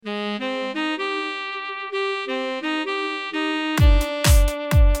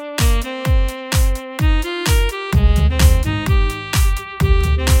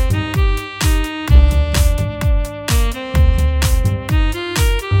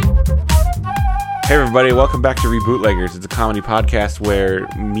Hey everybody, welcome back to Rebootleggers. It's a comedy podcast where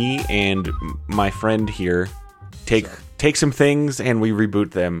me and my friend here take some things and we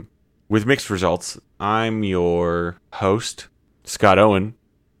reboot them with mixed results. I'm your host, Scott Owen.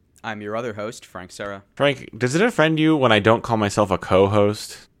 I'm your other host, Frank Serra. Frank, does it offend you when I don't call myself a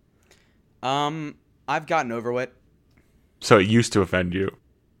co-host? I've gotten over it. So it used to offend you.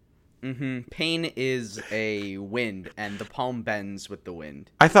 Pain is a wind, and the palm bends with the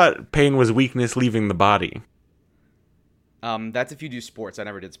wind. I thought pain was weakness leaving the body. That's if you do sports. I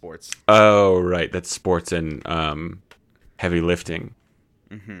never did sports. Oh, right. That's sports and heavy lifting.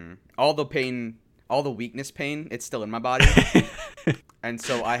 All the pain, all the weakness pain, it's still in my body. And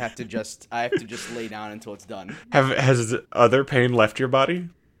so I have to just lay down until it's done. Has other pain left your body?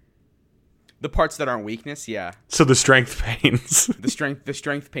 The parts that aren't weakness, yeah. So the strength pains. The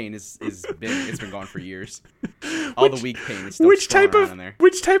strength pain it's been gone for years. All the weak pain is still around in there.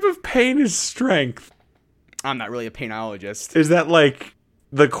 Which type of pain is strength? I'm not really a painologist. Is that like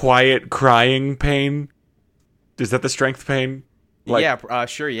the quiet crying pain? Is that the strength pain? Like yeah,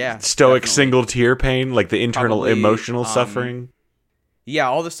 sure, yeah. Stoic definitely. Single tear pain, like the internal Probably, emotional suffering? Yeah,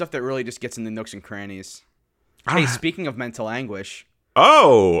 all the stuff that really just gets in the nooks and crannies. Hey, speaking of mental anguish.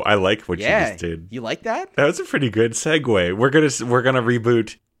 Oh, I like what you just did. You like that? That was a pretty good segue. We're gonna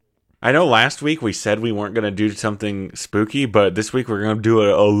reboot. I know last week we said we weren't gonna do something spooky, but this week we're gonna do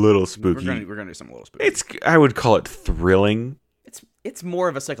a little spooky. We're gonna do something a little spooky. I would call it thrilling. It's more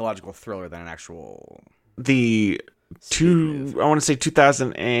of a psychological thriller than an actual. I want to say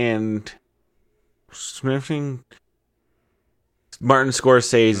 2000 and Smithing. Martin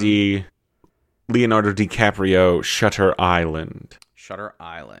Scorsese, Leonardo DiCaprio, Shutter Island. Shutter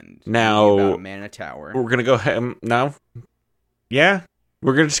Island. Now, about a man in a tower. We're gonna go ahead now. Yeah,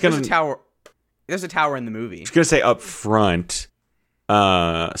 There's a tower. There's a tower in the movie. Just gonna say up front.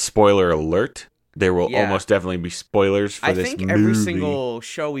 Spoiler alert. There will almost definitely be spoilers for this movie. I think every single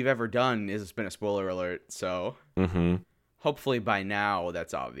show we've ever done has been a spoiler alert. So hopefully by now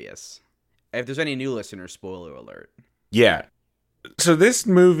that's obvious. If there's any new listeners, spoiler alert. Yeah. So this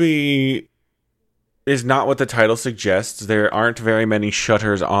movie is not what the title suggests. There aren't very many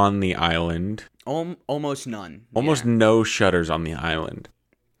shutters on the island. Almost none. Almost no shutters on the island.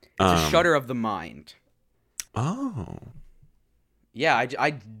 It's a shutter of the mind. Oh. Yeah,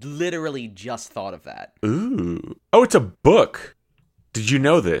 I literally just thought of that. Ooh. Oh, it's a book. Did you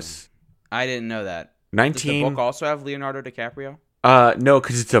know this? I didn't know that. Does the book also have Leonardo DiCaprio? No,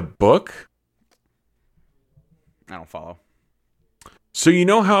 because it's a book. I don't follow. So you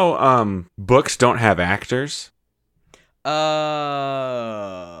know how books don't have actors?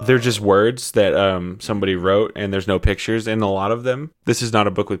 They're just words that somebody wrote, and there's no pictures in a lot of them. This is not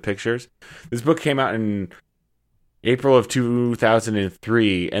a book with pictures. This book came out in April of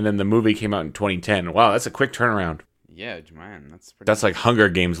 2003, and then the movie came out in 2010. Wow, that's a quick turnaround. Yeah, man, that's like Hunger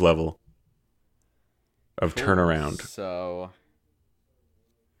Games level of turnaround. So,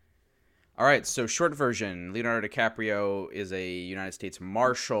 all right. So, short version: Leonardo DiCaprio is a United States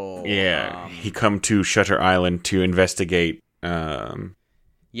Marshal. Yeah, he come to Shutter Island to investigate. Yeah,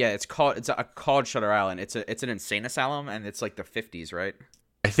 it's called Shutter Island. It's an insane asylum, and it's like the 50s, right?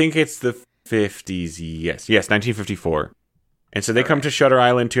 I think it's the 50s. Yes, 1954. And so they come to Shutter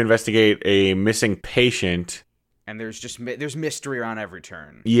Island to investigate a missing patient. And there's mystery around every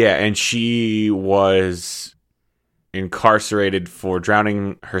turn. Yeah, and she was incarcerated for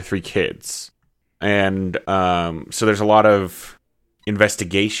drowning her 3 kids. And so there's a lot of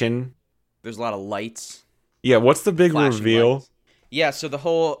investigation. There's a lot of lights. Yeah, what's the big reveal? Lights. Yeah, so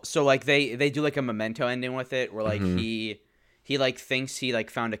they do like a Memento ending with it where like he like thinks he like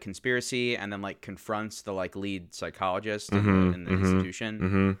found a conspiracy and then like confronts the like lead psychologist in the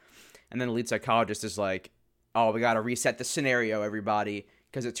institution. And then the lead psychologist is like, "Oh, we got to reset the scenario, everybody,"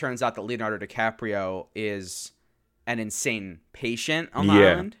 because it turns out that Leonardo DiCaprio is an insane patient on the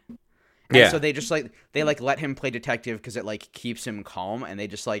island. And so they just like let him play detective because it like keeps him calm, and they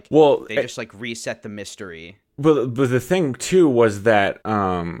just like reset the mystery. But the thing too was that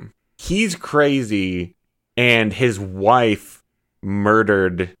he's crazy, and his wife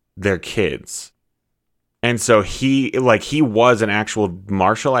murdered their kids, and so he was an actual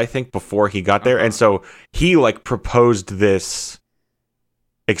marshal, I think, before he got there, and so he like proposed this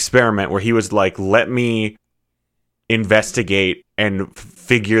experiment where he was like, "Let me investigate and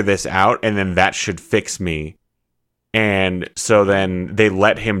figure this out, and then that should fix me." And so then they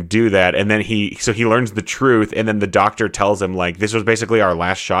let him do that, and then he learns the truth, and then the doctor tells him like, "This was basically our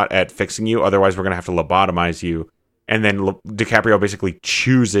last shot at fixing you, otherwise we're gonna have to lobotomize you." And then DiCaprio basically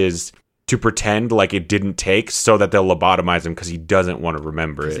chooses to pretend like it didn't take so that they'll lobotomize him because he doesn't want to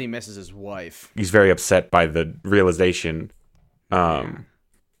remember it. Because he misses his wife. He's very upset by the realization.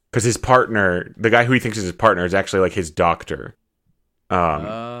 Because his partner, the guy who he thinks is his partner, is actually like his doctor.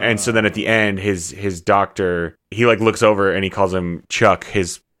 And so then at the end, his doctor, he like looks over and he calls him Chuck,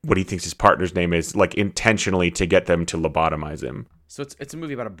 what he thinks his partner's name is, like intentionally to get them to lobotomize him. So it's a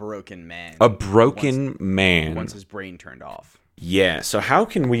movie about a broken man. A broken man. Once his brain turned off. Yeah, so how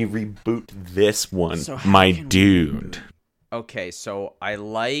can we reboot this one, my dude? Okay, so I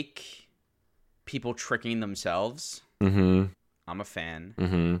like people tricking themselves. Mm-hmm. I'm a fan.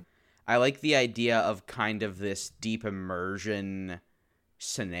 Mm-hmm. I like the idea of kind of this deep immersion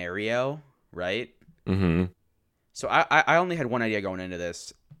scenario, right? Mm-hmm. So I only had one idea going into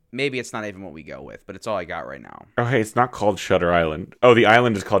this. Maybe it's not even what we go with, but it's all I got right now. Oh, hey, it's not called Shutter Island. Oh, the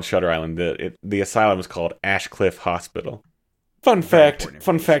island is called Shutter Island. The asylum is called Ashcliff Hospital. Fun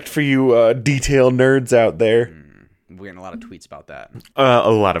fact for you detail nerds out there. We're getting a lot of tweets about that.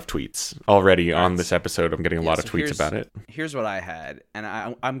 A lot of tweets already on this episode. I'm getting a lot of tweets about it. Here's what I had, and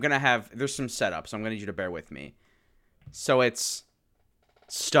I'm going to have... There's some setups, so I'm going to need you to bear with me. So it's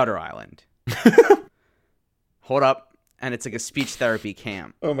Stutter Island. Hold up. And it's like a speech therapy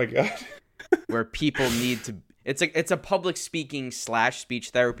camp. Oh my god. Where people need to... It's a public speaking /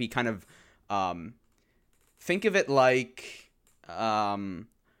 speech therapy kind of... think of it like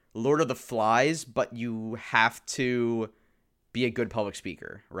Lord of the Flies, but you have to be a good public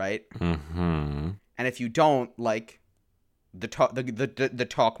speaker, right? Mm-hmm. And if you don't, like, the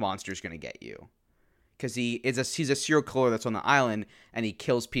talk monster's going to get you. Because he's a serial killer that's on the island, and he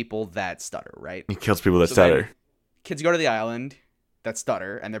kills people that stutter, right? He kills people that stutter. Kids go to the island that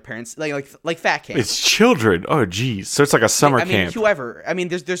stutter, and their parents like fat camp. It's children. Oh, geez. So it's like a summer camp. Whoever. I mean,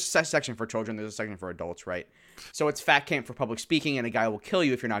 there's a section for children. There's a section for adults, right? So it's fat camp for public speaking, and a guy will kill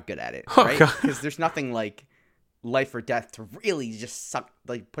you if you're not good at it, right? Because there's nothing like life or death to really just suck,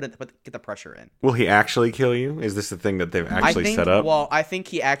 like get the pressure in. Will he actually kill you? Is this the thing that they've actually set up? Well, I think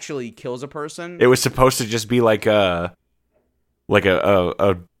he actually kills a person. It was supposed to just be like a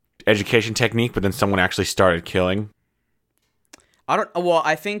education technique, but then someone actually started killing.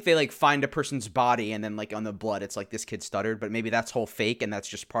 I think they like find a person's body, and then like on the blood it's like this kid stuttered, but maybe that's whole fake and that's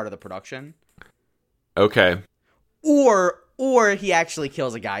just part of the production. Okay. Or he actually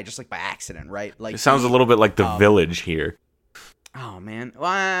kills a guy just like by accident, right? Like it sounds a little bit like The Village here. Oh man.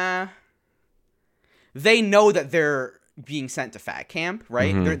 They know that they're being sent to fat camp,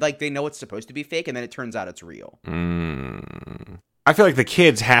 right? Mm-hmm. They're like, they know it's supposed to be fake, and then it turns out it's real. I feel like the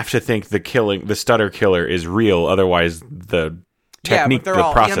kids have to think the stutter killer is real, otherwise the technique, the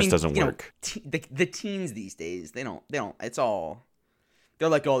process doesn't work. The teens these days, they don't. It's all. They're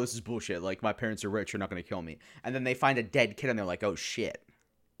like, oh, this is bullshit. Like, my parents are rich, they're not going to kill me. And then they find a dead kid, and they're like, oh shit.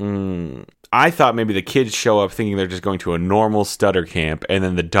 I thought maybe the kids show up thinking they're just going to a normal stutter camp, and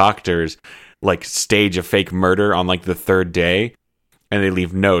then the doctors like stage a fake murder on like the third day, and they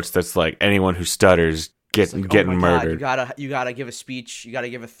leave notes that's like anyone who stutters getting murdered. God, you gotta give a speech. You gotta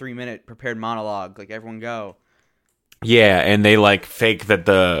give a 3-minute prepared monologue. Like, everyone go. Yeah, and they like fake that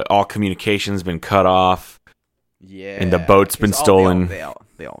all communication's been cut off. Yeah, and the boat's been stolen. They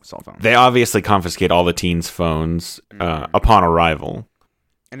all cell phones. They obviously confiscate all the teens' phones upon arrival.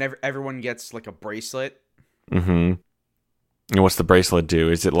 And everyone gets like a bracelet. Mm-hmm. And what's the bracelet do?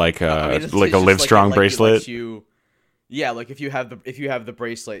 Is it like a Livestrong bracelet? Like if you have the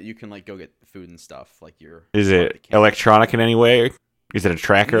bracelet, you can like go get food and stuff. Like Is it electronic in any way? Is it a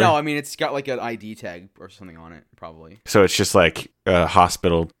tracker? No, I mean it's got like an ID tag or something on it, probably. So it's just like a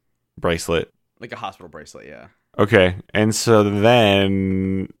hospital bracelet. Like a hospital bracelet, yeah. Okay, and so do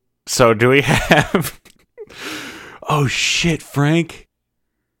we have? Oh shit, Frank.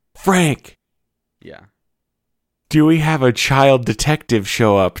 Yeah. Do we have a child detective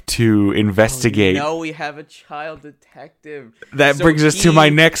show up to investigate? No, we have a child detective. That brings us to my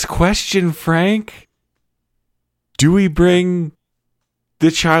next question, Frank. Do we bring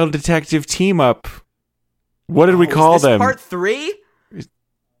the child detective team up? What did we call them? Part 3?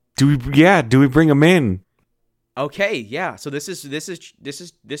 Do we bring them in? Okay, yeah. So this is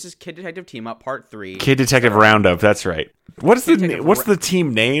Kid Detective Team Up Part 3. Kid Detective Roundup. That's right. What's the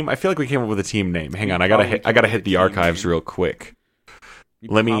team name? I feel like we came up with a team name. Hang on, I gotta hit the archives real quick. You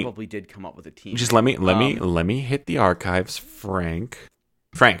probably did come up with a team. Just let me hit the archives, Frank.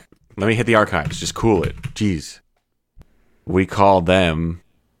 Let me hit the archives. Just cool it. Jeez. We call them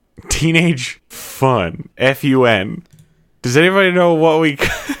Teenage Fun. FUN. Does anybody know what we?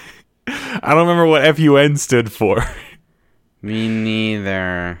 I don't remember what FUN stood for. Me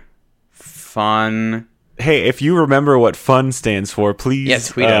neither. Fun. Hey, if you remember what FUN stands for, please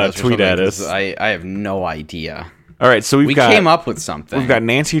tweet at us. Tweet at us. I have no idea. All right, so we came up with something. We've got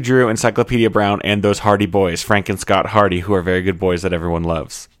Nancy Drew, Encyclopedia Brown, and those Hardy Boys, Frank and Scott Hardy, who are very good boys that everyone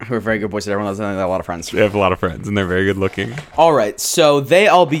loves. Who are very good boys that everyone loves, and they have a lot of friends. They have a lot of friends, and they're very good looking. All right, so they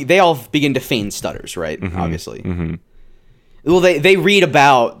all begin to feign stutters, right? Mm-hmm, obviously. Mm-hmm. Well, they read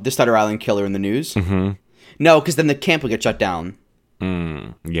about the Stutter Island killer in the news. Mm-hmm. No, because then the camp will get shut down.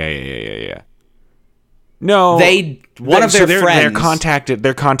 Yeah. No, one of their friends.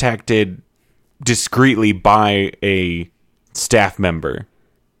 They're contacted discreetly by a staff member.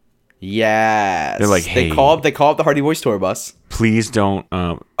 Yes, they're like, hey, they call up the Hardy Boys tour bus. Please don't.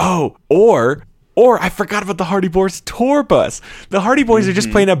 Or I forgot about the Hardy Boys tour bus. The Hardy Boys are just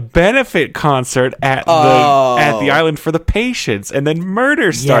playing a benefit concert at the island for the patients, and then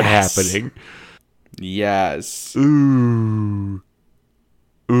murders start happening. Yes. Ooh.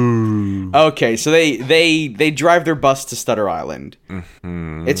 Okay, so they drive their bus to Stutter Island.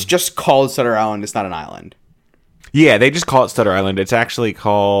 Mm-hmm. It's just called Stutter Island. It's not an island. Yeah, they just call it Stutter Island. It's actually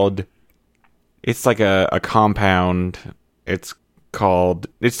called. It's like a compound. It's still called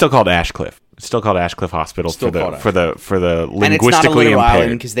Ashcliff. It's still called Ashcliff Hospital for the linguistically and it's not a little impaired.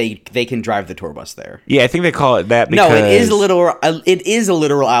 island because they can drive the tour bus there. Yeah, I think they call it that because no, it is a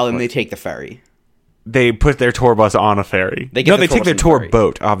literal island. They take the ferry. They put their tour bus on a ferry. They take their tour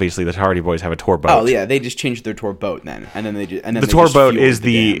boat. Obviously, the Hardy Boys have a tour boat. Oh yeah, they just changed their tour boat then, and then the tour boat is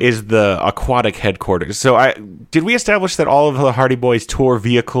the aquatic headquarters. So did we establish that all of the Hardy Boys tour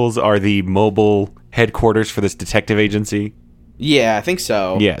vehicles are the mobile headquarters for this detective agency? Yeah, I think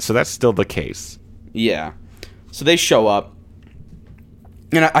so. Yeah, so that's still the case. Yeah, so they show up,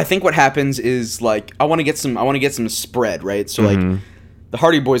 and I think what happens is like I want to get some spread, right? So like the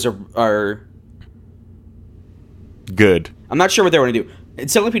Hardy Boys are good. I'm not sure what they want to do.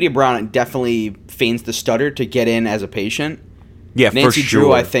 Encyclopedia Brown definitely feigns the stutter to get in as a patient. Yeah, Nancy for sure.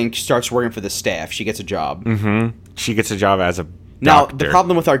 Drew, I think, starts working for the staff. She gets a job. Mm-hmm. She gets a job as a now, doctor. The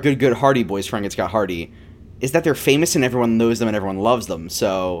problem with our good Hardy Boys, Frank and Scott Hardy, is that they're famous and everyone knows them and everyone loves them.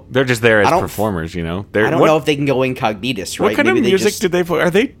 So they're just there as performers, you know. I don't know if they can go incognitus, right? What kind of music did they play? Are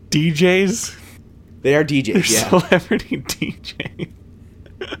they DJs? They are DJs, they're celebrity DJs.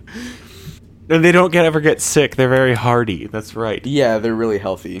 And they don't ever get sick. They're very hardy. That's right. Yeah, they're really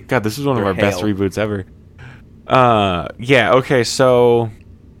healthy. God, this is one of our best reboots ever. Yeah, okay, so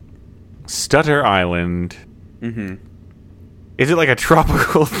Stutter Island. Mm-hmm. Is it like a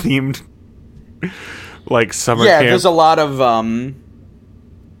tropical themed like summer camp? Yeah, there's a lot of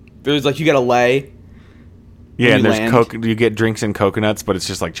there's like you gotta lay. Yeah, and there's you get drinks and coconuts, but it's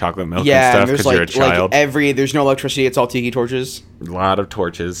just like chocolate milk and stuff because like, you're a child. There's no electricity, it's all tiki torches. A lot of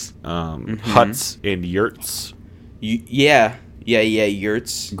torches. Huts and yurts. Yeah,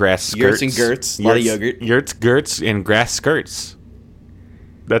 yurts. Grass skirts. Yurts and girts. A lot of yogurt. Yurts, girts, and grass skirts.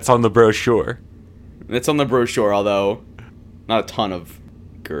 That's on the brochure. That's on the brochure, although not a ton of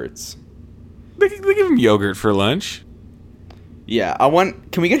girts. They give him yogurt for lunch. Yeah,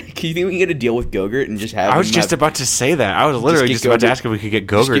 can you think we can get a deal with Go-Gurt and just have? I was just about to say that. I was literally just about to ask if we could get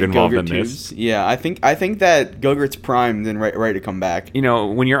Go-Gurt involved in this. Yeah, I think that Go-Gurt's primed and ready to come back. You know,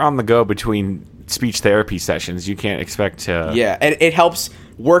 when you're on the go between speech therapy sessions, you can't expect to. Yeah, and it helps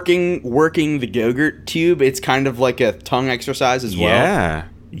working the Go-Gurt tube. It's kind of like a tongue exercise as well. Yeah.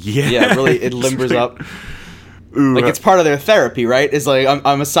 Yeah, really, it limbers up. Ooh, like it's part of their therapy, right? It's like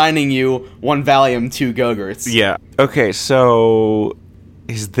I'm assigning you one Valium, 2 Go-Gurts. Yeah. Okay, so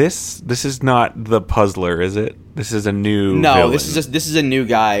this is not the Puzzler, is it? This is a new villain. this is a new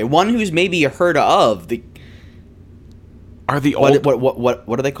guy, one who's maybe heard of the. Are the old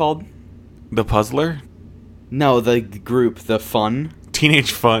what are they called? The Puzzler? No, the group, the Fun.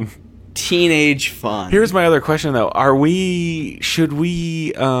 Teenage Fun. Teenage Fun. Here's my other question though: Are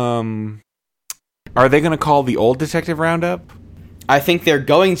they going to call the old detective roundup? I think they're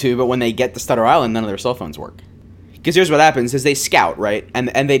going to, but when they get to Stutter Island, none of their cell phones work. Because here's what happens: is they scout, right,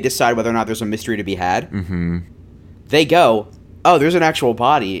 and they decide whether or not there's a mystery to be had. Mm-hmm. They go, oh, there's an actual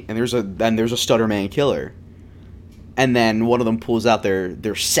body, and there's a Stutterman killer, and then one of them pulls out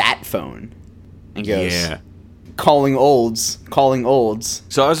their sat phone and goes, yeah, calling olds.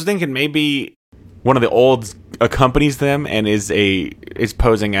 So I was thinking maybe one of the olds accompanies them and is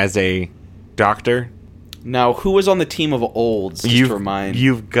posing as a doctor. Now, who was on the team of olds? Just to remind.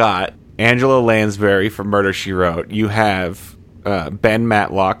 You've got Angela Lansbury from Murder, She Wrote. You have Ben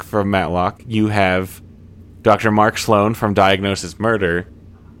Matlock from Matlock. You have Dr. Mark Sloan from Diagnosis Murder.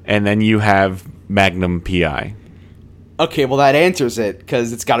 And then you have Magnum P.I. Okay, well, that answers it,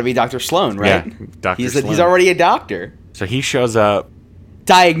 because it's got to be Dr. Sloan, right? Yeah, Dr. Sloan. He's already a doctor. So he shows up,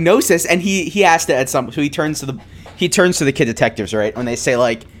 diagnosis, and he asked it at some. So he turns to the kid detectives, right? When they say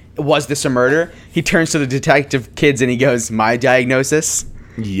like, "Was this a murder?" He turns to the detective kids and he goes, "My diagnosis."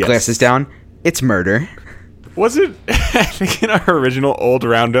 Yes. Glasses down. It's murder. Was it? I think in our original old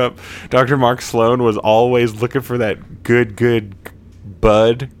roundup, Dr. Mark Sloan was always looking for that good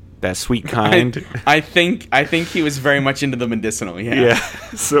bud, that sweet kind. I think he was very much into the medicinal. Yeah.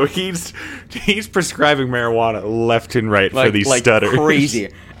 So he's prescribing marijuana left and right for these stutters. Crazy.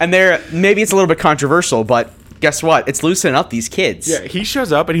 And maybe it's a little bit controversial, but guess what? It's loosening up these kids. Yeah, he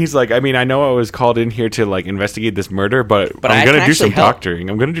shows up and he's like, I mean, I know I was called in here to like investigate this murder, but I'm going to do some doctoring.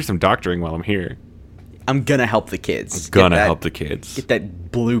 I'm going to do some doctoring while I'm here. I'm going to help the kids. Help the kids. Get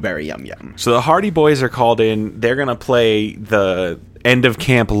that blueberry yum yum. So the Hardy Boys are called in. They're going to play the end of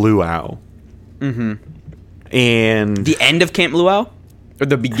Camp Luau. Mm-hmm. And the end of Camp Luau? Or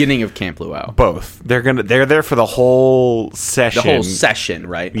the beginning of Camp Luau? Both. They're there for the whole session. The whole session,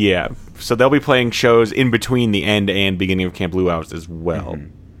 right? Yeah. So they'll be playing shows in between the end and beginning of Camp Luau as well.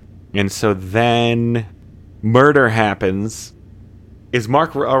 Mm-hmm. And so then murder happens.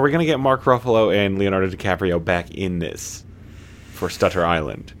 Are we going to get Mark Ruffalo and Leonardo DiCaprio back in this for Stutter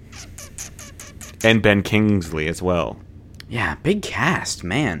Island? And Ben Kingsley as well. Yeah, big cast,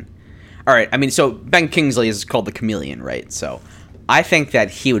 man. All right, I mean, so Ben Kingsley is called the Chameleon, right? So I think that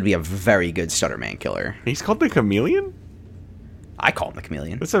he would be a very good Stutterman killer. He's called the Chameleon? I call him the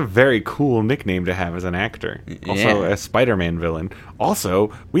Chameleon. That's a very cool nickname to have as an actor. Also, a Spider-Man villain.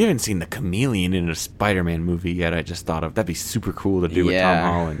 Also, we haven't seen the Chameleon in a Spider-Man movie yet, I just thought of. That'd be super cool to do with Tom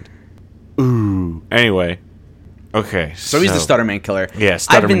Holland. Ooh. Anyway. Okay, so he's the Stutterman killer. Yeah,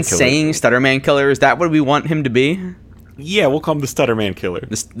 Stutterman I've been saying Stutterman killer. Is that what we want him to be? Yeah, we'll call him the Stutterman killer.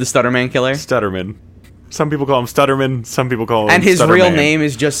 The Stutterman killer? Stutterman. Some people call him Stutterman, some people call him And his Stutterman. real name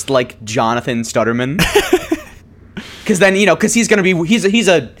is just like Jonathan Stutterman. Because then, because he's going to be,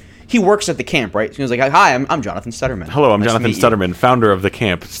 he works at the camp, right? So he was like, hi, I'm Jonathan Stutterman. Hello, I'm Jonathan Stutterman, founder of the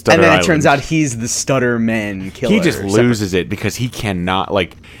camp, Stutter And then Island. It turns out he's the Stutterman killer. He just loses it because he cannot,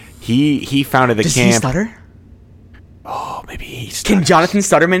 he founded the camp. Does he stutter? Oh, maybe he stutters. Can Jonathan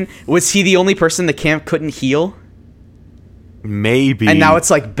Stutterman, was he the only person the camp couldn't heal? Maybe. And now it's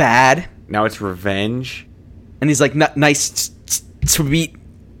like bad. Now it's revenge. And he's like, nice to meet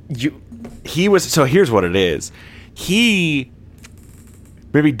you. So here's what it is. He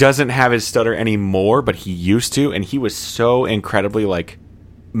maybe doesn't have his stutter anymore, but he used to, and he was so incredibly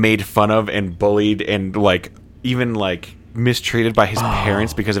made fun of and bullied and even mistreated by his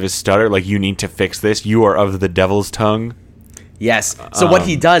parents because of his stutter. You need to fix this. You are of the devil's tongue. Yes. So what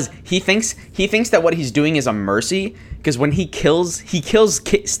he does, he thinks that what he's doing is a mercy, because when he kills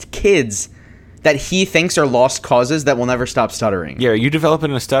kids that he thinks are lost causes that will never stop stuttering. Yeah, are you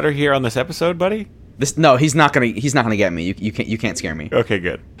developing a stutter here on this episode, buddy? No, he's not gonna get me. You can't scare me. Okay,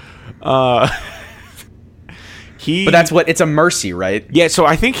 good. But that's what it's a mercy, right? Yeah, so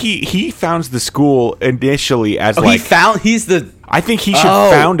I think he founds the school initially as I think he should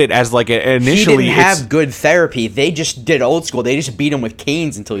found it as initially. He didn't have good therapy. They just did old school. They just beat him with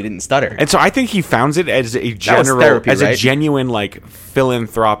canes until he didn't stutter. And so I think he founds it as a general, a genuine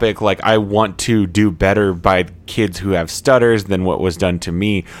philanthropic. I want to do better by kids who have stutters than what was done to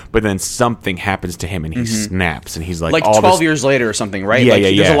me. But then something happens to him and he snaps and he's like 12 years later or something, right? Yeah,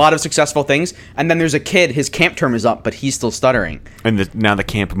 There's a lot of successful things, and then there's a kid. His camp term is up, but he's still stuttering. And now the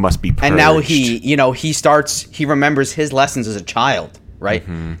camp must be purged. And now he remembers his lessons as a child, right?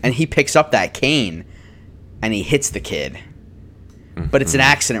 And he picks up that cane and he hits the kid. But it's an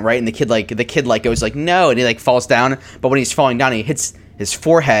accident, right? And the kid goes no, and he falls down. But when he's falling down, he hits his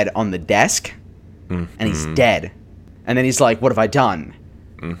forehead on the desk, and he's dead. And then he's like, "What have I done?"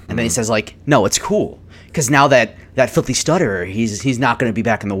 And then he says "No, it's cool, because now that filthy stutterer, he's not going to be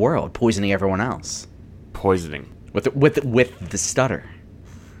back in the world, poisoning everyone else." Poisoning with the stutter.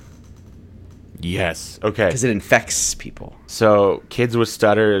 Yes. Okay. Because it infects people. So kids with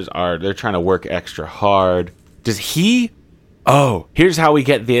stutters they're trying to work extra hard. Does he? Oh, here's how we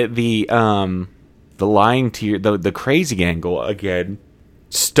get the lying to the crazy angle again.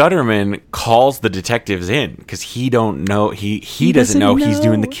 Stutterman calls the detectives in because he don't know he doesn't know he's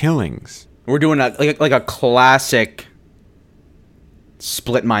doing the killings. We're doing a classic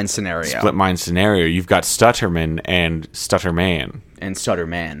split mind scenario. Split mind scenario. You've got Stutterman and Stutterman. And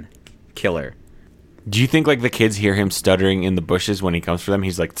Stutterman killer. Do you think the kids hear him stuttering in the bushes when he comes for them?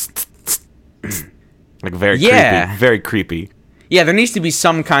 He's like, tss, tss, tss. Very creepy. Very creepy. Yeah, there needs to be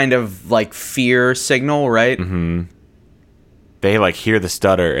some kind of fear signal, right? Mm-hmm. They hear the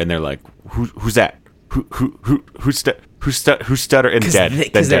stutter and they're like, "Who's that? Who stutter?" And dead.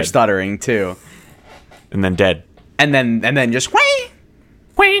 Because they're stuttering too. And then dead. And then just whee!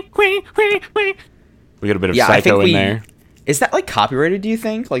 We got a bit of Yeah, I think Psycho in there. Is that like copyrighted? Do you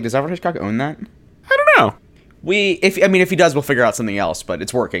think? Like, does Alfred Hitchcock own that? I don't know. If he does, we'll figure out something else. But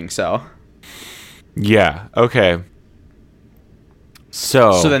it's working, so. Yeah. Okay.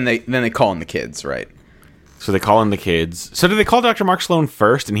 So then they call in the kids, right? So they call in the kids. So do they call Dr. Mark Sloan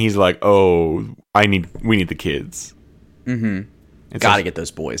first? And he's like, "Oh, we need the kids." Mm-hmm. And Gotta so get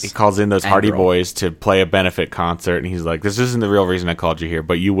those boys. He calls in those And Hardy girl. Boys to play a benefit concert, and he's like, "This isn't the real reason I called you here,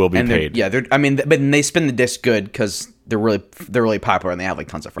 but you will be paid." But they spin the disc good because they're really popular and they have like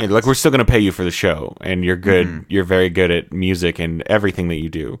tons of friends. Yeah, like, we're still going to pay you for the show, and you're good. Mm-hmm. You're very good at music and everything that you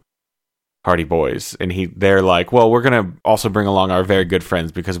do. Hardy Boys, and they're like, well, we're gonna also bring along our very good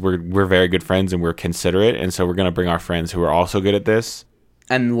friends because we're very good friends and we're considerate, and so we're gonna bring our friends who are also good at this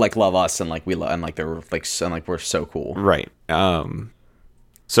and like love us and like we love and like they're like and like we're so cool, right?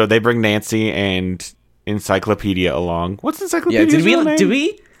 So they bring Nancy and Encyclopedia along. What's Encyclopedia's real name? Did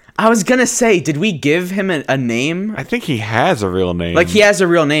we? I was gonna say, did we give him a name? I think he has a real name. Like he has a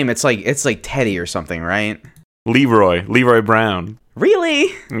real name. It's like Teddy or something, right? Leroy Brown. Really?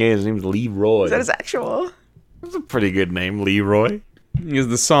 Yeah, his name's Leroy. Is that his actual? That's a pretty good name, Leroy. Is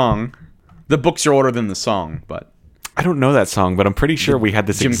the song. The books are older than the song, but I don't know that song, but I'm pretty sure we had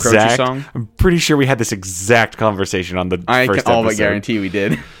this Jim exact Croce song. I'm pretty sure we had this exact conversation on the first episode. I can all but guarantee we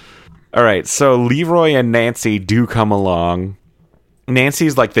did. All right, so Leroy and Nancy do come along.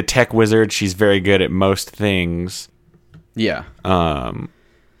 Nancy's like the tech wizard. She's very good at most things. Yeah.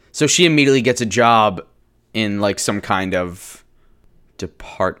 So she immediately gets a job in like some kind of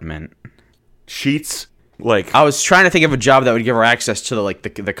department. Sheets, like, I was trying to think of a job that would give her access to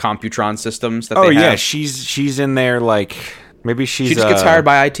the Computron systems that they have. Yeah, she's in there, like, maybe she just gets hired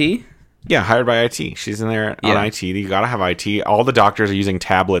by IT. Yeah, hired by IT. She's in there on IT. You gotta have IT. All the doctors are using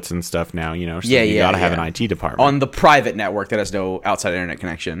tablets and stuff now, you know. So you gotta have an IT department on the private network that has no outside internet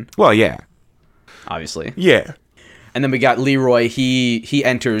connection. Well, yeah, obviously, yeah. And then we got Leroy. He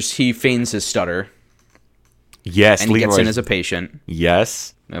enters. He feigns his stutter. Yes, and he gets in as a patient.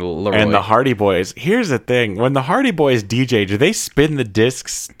 Yes. Leroy. And the Hardy Boys. Here's the thing. When the Hardy Boys DJ, do they spin the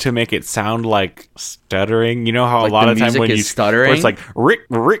discs to make it sound like stuttering? You know how like a lot of times when you stuttering, it's like Rick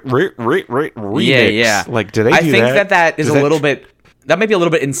remix. Yeah. Like, do they I do think that? that is a little bit, that might be a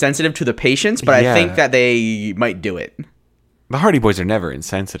little bit insensitive to the patients, but I think that they might do it. The Hardy Boys are never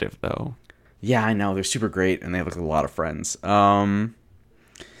insensitive, though. Yeah, I know. They're super great, and they have like a lot of friends.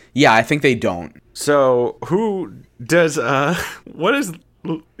 Yeah, I think they don't. So, who does, what is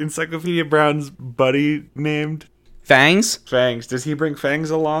Encyclopedia Brown's buddy named? Fangs? Fangs. Does he bring Fangs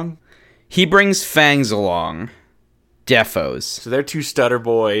along? He brings Fangs along. Defos. So they're two stutter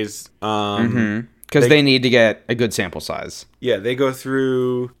boys. Because they need to get a good sample size. Yeah, they go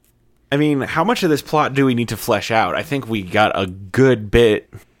through... I mean, how much of this plot do we need to flesh out? I think we got a good bit.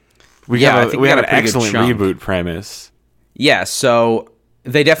 We have an excellent reboot premise. Yeah, so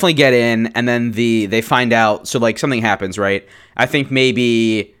they definitely get in, and then they find out. So like something happens, right? I think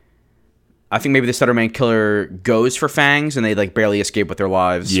maybe the Stutterman killer goes for Fangs, and they like barely escape with their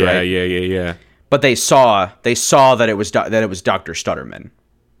lives. Yeah, right? yeah. But they saw that it was Dr. Stutterman.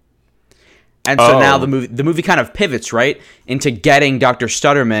 And so now the movie kind of pivots, right, into getting Dr.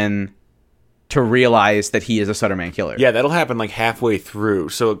 Stutterman to realize that he is a Stutterman killer. Yeah, that'll happen like halfway through.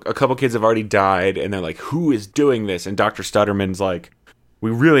 So a couple kids have already died, and they're like, who is doing this? And Dr. Stutterman's like, we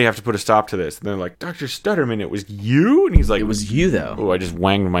really have to put a stop to this. And they're like, Dr. Stutterman, it was you? And he's like, it was you, though. Oh, I just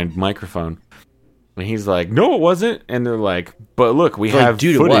wanged my microphone. And he's like, no, it wasn't. And they're like, but look, we have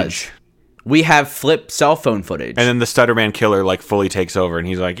footage. It was. We have flip cell phone footage. And then the Stutterman killer like fully takes over, and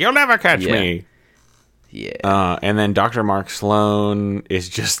he's like, you'll never catch me. Yeah. And then Dr. Mark Sloan is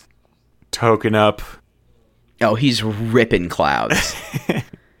just token up. Oh, he's ripping clouds.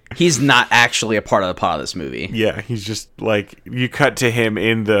 He's not actually a part of the plot of this movie. Yeah, he's just like, you cut to him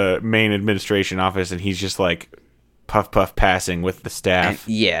in the main administration office, and he's just like puff passing with the staff.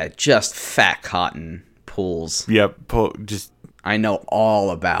 And, just fat cotton pools. Yep, I know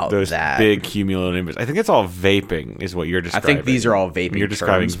all about those that. Big cumulative numbers. I think it's all vaping is what you're describing. I think these are all vaping. You're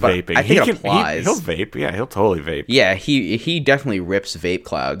describing terms, vaping. I think it applies. He'll vape. Yeah, he'll totally vape. Yeah, he definitely rips vape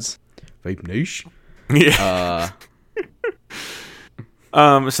clouds. Vape nation. Yeah.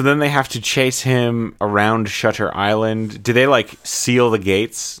 So then they have to chase him around Shutter Island. Do they like seal the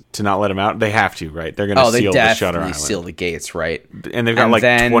gates to not let him out? They have to, right? They're going to seal the Shutter Island. Seal the gates, right? And they've got like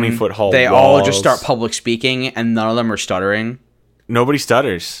 20-foot wall. They all just start public speaking, and none of them are stuttering. Nobody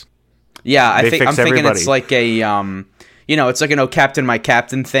stutters. Yeah, I'm thinking it's like a it's like an "Oh Captain, My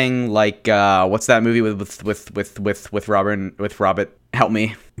Captain" thing. Like what's that movie with Robert? Help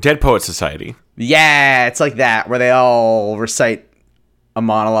me. Dead Poet Society. Yeah, it's like that where they all recite a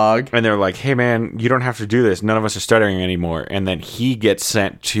monologue. And they're like, hey, man, you don't have to do this. None of us are stuttering anymore. And then he gets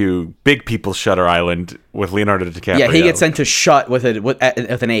sent to Big People Shutter Island with Leonardo DiCaprio. Yeah, he gets sent to Shut with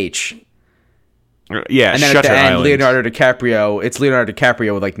an H. Yeah, and then Shutter at the end, Island. Leonardo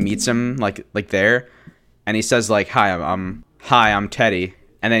DiCaprio like meets him like there, and he says like, "Hi, I'm Teddy,"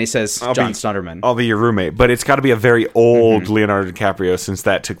 and then he says, "John Stutterman, I'll be your roommate." But it's got to be a very old Leonardo DiCaprio since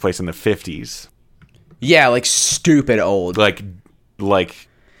that took place in the 50s. Yeah, like stupid old. Like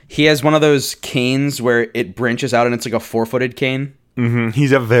he has one of those canes where it branches out and it's like a 4-footed cane.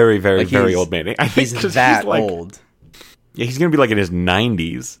 He's a very, very, very old man. I think he's that old. Yeah, he's gonna be like in his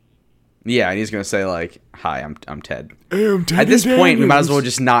 90s. Yeah, and he's gonna say like, "Hi, I'm Ted." I'm Teddy At this point, we might as Daniels. well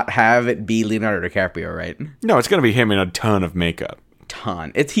just not have it be Leonardo DiCaprio, right? No, it's gonna be him in a ton of makeup.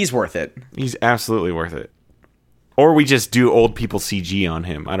 He's worth it. He's absolutely worth it. Or we just do old people CG on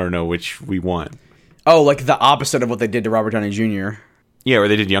him. I don't know which we want. Oh, like the opposite of what they did to Robert Downey Jr. Yeah, or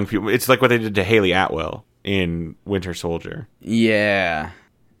they did young people. It's like what they did to Haley Atwell in Winter Soldier. Yeah,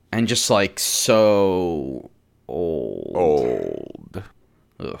 and just like so Old.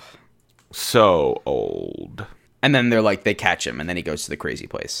 Ugh. So old. And then they catch him, and then he goes to the crazy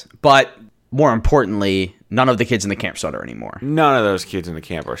place. But more importantly, none of the kids in the camp stutter anymore. None of those kids in the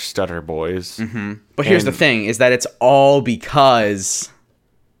camp are stutter boys. But here's the thing, is that it's all because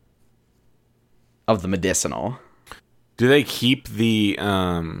of the medicinal. Do they keep the...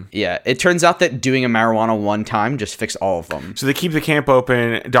 Yeah, it turns out that doing a marijuana one time just fixed all of them. So they keep the camp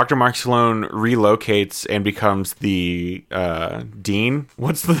open. Dr. Mark Sloan relocates and becomes the dean.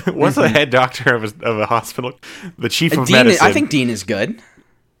 What's the head doctor of a hospital? The chief of medicine. I think Dean is good.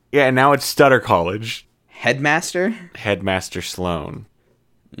 Yeah, and now it's Stutter College. Headmaster? Headmaster Sloan.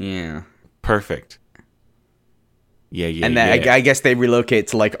 Yeah. Perfect. Yeah. And then I guess they relocate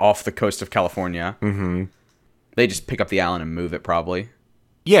to like off the coast of California. Mm-hmm. They just pick up the island and move it, probably.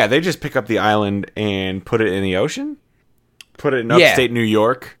 Yeah, they just pick up the island and put it in the ocean? Put it in upstate New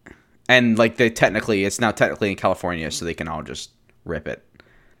York? And like it's now technically in California, so they can all just rip it.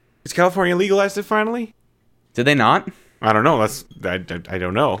 Is California legalized it finally? Did they not? I don't know. I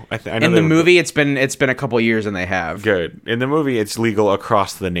don't know. I know in the movie, it's been a couple of years, and they have. Good. In the movie, it's legal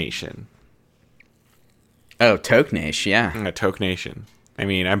across the nation. Oh, Toke Nation, yeah. Toke Nation. I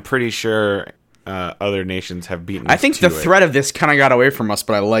mean, I'm pretty sure other nations have beaten. I think the threat of this kind of got away from us,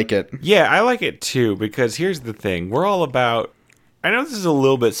 but I like it. Yeah, I like it too because here's the thing: we're all about. I know this is a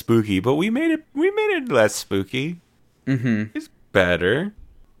little bit spooky, but we made it less spooky. Mm-hmm. It's better.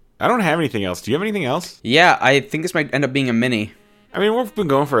 I don't have anything else. Do you have anything else? Yeah, I think this might end up being a mini. I mean, we've been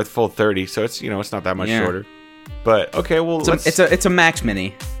going for a full 30, so it's it's not that much shorter. But okay, well, it's a max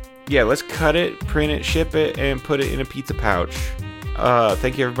mini. Yeah, let's cut it, print it, ship it, and put it in a pizza pouch.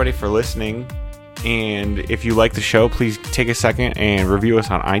 Thank you everybody for listening. And if you like the show, please take a second and review us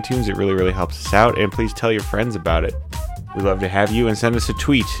on iTunes. It really, really helps us out. And please tell your friends about it. We'd love to have you, and send us a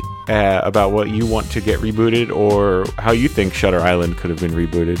tweet about what you want to get rebooted or how you think Shutter Island could have been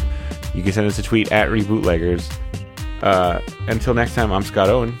rebooted. You can send us a tweet at Rebootleggers. Until next time, I'm Scott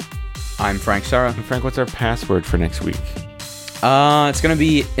Owen. I'm Frank Sarah. And Frank, what's our password for next week? It's going to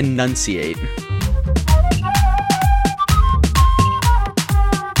be enunciate.